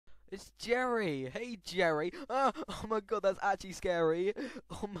It's Jerry! Hey, Jerry! Ah, oh my god, that's actually scary!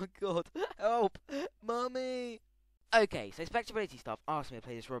 Oh my god, help! Mummy! Okay, so Spectability Stuff asked me to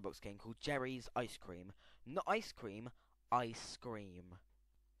play this Roblox game called Jerry's Ice Cream. Not ice cream, ice cream.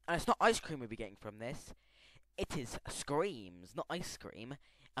 And it's not ice cream we'll be getting from this, it is screams, not ice cream,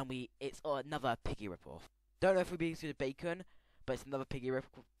 and it's another piggy ripoff. Don't know if we'll be using bacon, but it's another piggy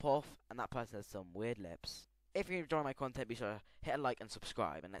ripoff, and that person has some weird lips. If you're enjoying my content, be sure to hit a like and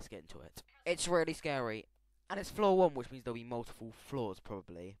subscribe, and let's get into it. It's really scary, and it's floor 1, which means there'll be multiple floors,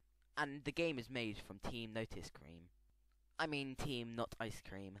 probably. And the game is made from Team Notice Cream. I mean Team Not Ice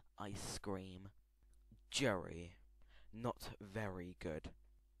Cream, Ice Cream. Jerry. Not very good.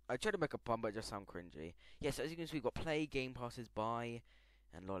 I tried to make a pun, but it just sound cringy. Yes, as you can see, we've got play, game passes, buy,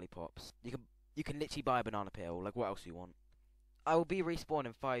 and lollipops. You can literally buy a banana peel. Like, what else do you want? I will be respawned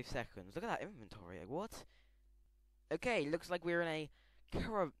in 5 seconds. Look at that inventory. Like, what? Okay, looks like we're in a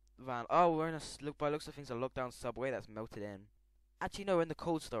caravan. Oh, we're in by looks of things, a lockdown subway that's melted in. Actually, no, we're in the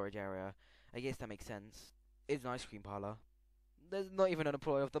cold storage area. I guess that makes sense. It's an ice cream parlor. There's not even an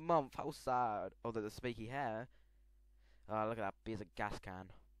employee of the month. How sad. Oh, there's a spiky hair. Look at that. There's a gas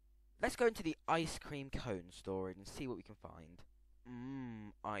can. Let's go into the ice cream cone storage and see what we can find.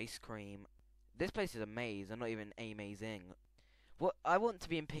 Ice cream. This place is a maze, and not even amazing. What I want to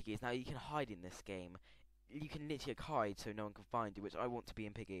be in Piggy is now you can hide in this game. You can literally hide so no one can find you, which I want to be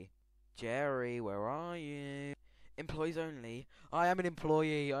in Piggy. Jerry, where are you? Employees only. I am an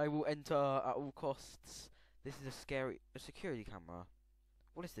employee. I will enter at all costs. This is a security camera.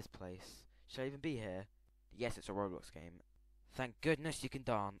 What is this place? Should I even be here? Yes, it's a Roblox game. Thank goodness you can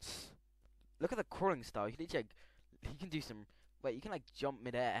dance. Look at the crawling style. You can literally, you can do some. Wait, you can like jump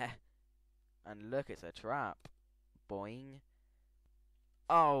midair. And look, it's a trap. Boing.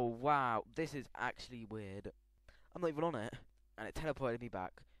 Oh wow, this is actually weird. I'm not even on it, and it teleported me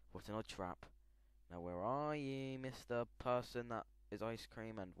back. What an odd trap. Now where are you, Mr. Person that is ice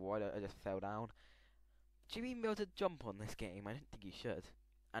cream? And why did I just fell down? Should you even be able to jump on this game? I don't think you should.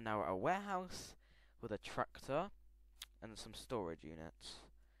 And now we're at a warehouse with a tractor and some storage units.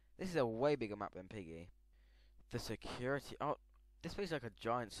 This is a way bigger map than Piggy. The security. Oh, this place is like a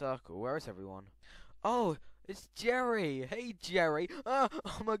giant circle. Where is everyone? Oh, it's Jerry. Hey, Jerry. Ah,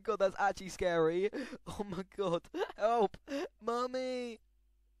 oh my god, that's actually scary. Oh my god, help, Mummy.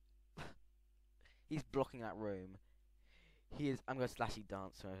 He's blocking that room. He is. I'm gonna slashy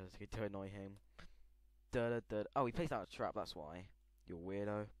dance to annoy him. Oh, he placed out a trap. That's why. You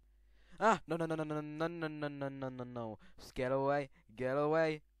weirdo. Ah, no, no, no, no, no, no, no, no, no, no, no, no. Get away, get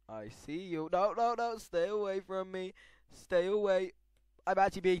away. I see you. No, no, no. Stay away from me. Stay away. I'm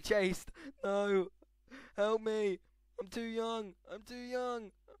actually being chased. No. Help me. I'm too young. I'm too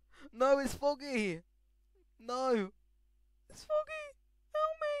young. No, it's Foggy. No. It's Foggy.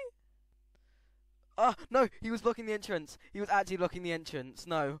 Help me. Ah, no. He was blocking the entrance. He was actually blocking the entrance.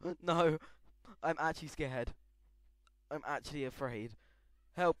 No. No. I'm actually scared. I'm actually afraid.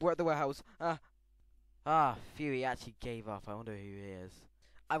 Help. We're at the warehouse. Phew. He actually gave up. I wonder who he is.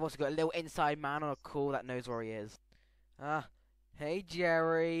 I've also got a little inside man on a call that knows where he is. Hey,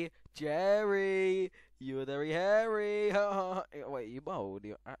 Jerry. Jerry. You're very hairy. Wait, you bold?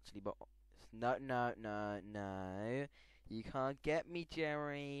 You're actually bold. No, no, no, no. You can't get me,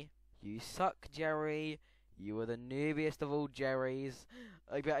 Jerry. You suck, Jerry. You are the noobiest of all Jerrys.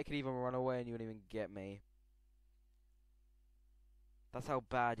 I bet I could even run away and you wouldn't even get me. That's how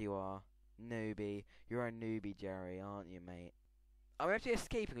bad you are. Noobie. You're a newbie, Jerry, aren't you, mate? I'm actually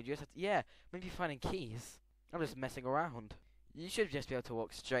escaping. You just have to, yeah, maybe finding keys. I'm just messing around. You should just be able to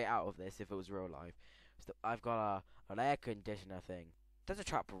walk straight out of this if it was real life. So I've got an air conditioner thing. There's a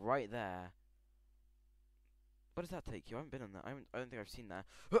trap right there. What does that take you? I haven't been on that. I don't think I've seen that.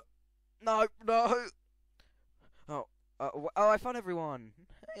 No, no. Oh, I found everyone.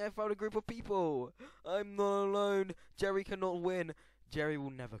 Hey, I found a group of people. I'm not alone. Jerry cannot win. Jerry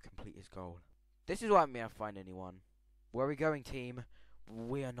will never complete his goal. This is why I'm going to find anyone. Where are we going, team?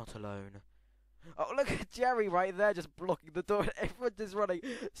 We are not alone. Oh, look at Jerry right there just blocking the door. Everyone just running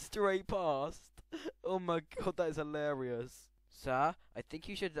straight past. Oh my god, that is hilarious. Sir, I think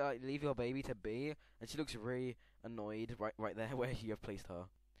you should leave your baby to be. And she looks really annoyed right there where you have placed her.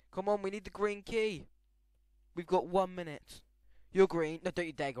 Come on, we need the green key. We've got 1 minute. You're green. No, don't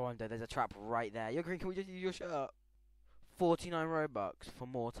you dare go under. There's a trap right there. You're green. Can we just use your shirt? 49 Robux for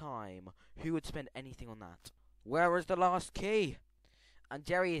more time. Who would spend anything on that? Where is the last key? And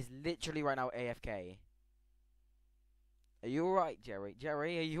Jerry is literally right now AFK. Are you alright, Jerry?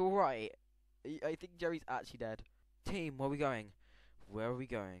 Jerry, are you alright? I think Jerry's actually dead. Team, where are we going? Where are we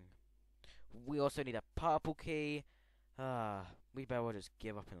going? We also need a purple key. We better well just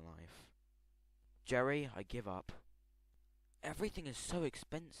give up in life. Jerry, I give up. Everything is so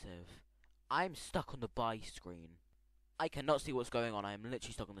expensive. I'm stuck on the buy screen. I cannot see what's going on. I am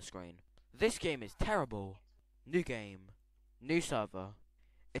literally stuck on the screen. This game is terrible. New game. New server.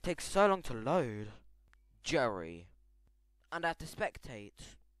 It takes so long to load. Jerry. And I have to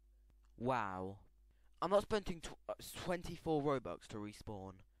spectate. Wow. I'm not spending 24 Robux to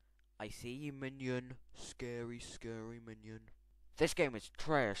respawn. I see you, minion. Scary, scary minion. This game is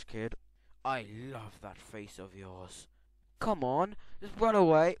trash, kid. I love that face of yours. Come on, just run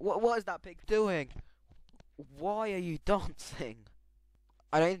away. What is that pig doing? Why are you dancing?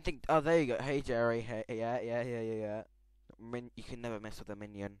 I don't think. Oh, there you go. Hey, Jerry. Hey, yeah. You can never mess with a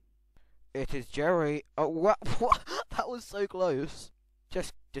minion. It is Jerry. Oh, what? What? That was so close.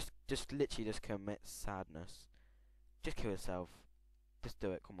 Just literally just commit sadness. Just kill yourself. Just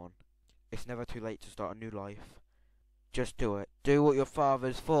do it. Come on. It's never too late to start a new life. Just do it. Do what your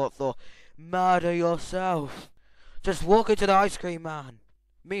fathers fought for. Murder yourself. Just walk into the ice cream man.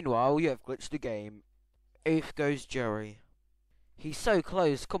 Meanwhile, you have glitched the game. Off goes Jerry. He's so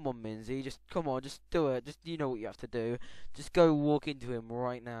close. Come on, Minzy. Come on. Just do it. You know what you have to do. Just go walk into him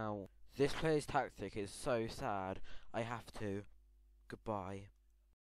right now. This player's tactic is so sad. I have to. Goodbye.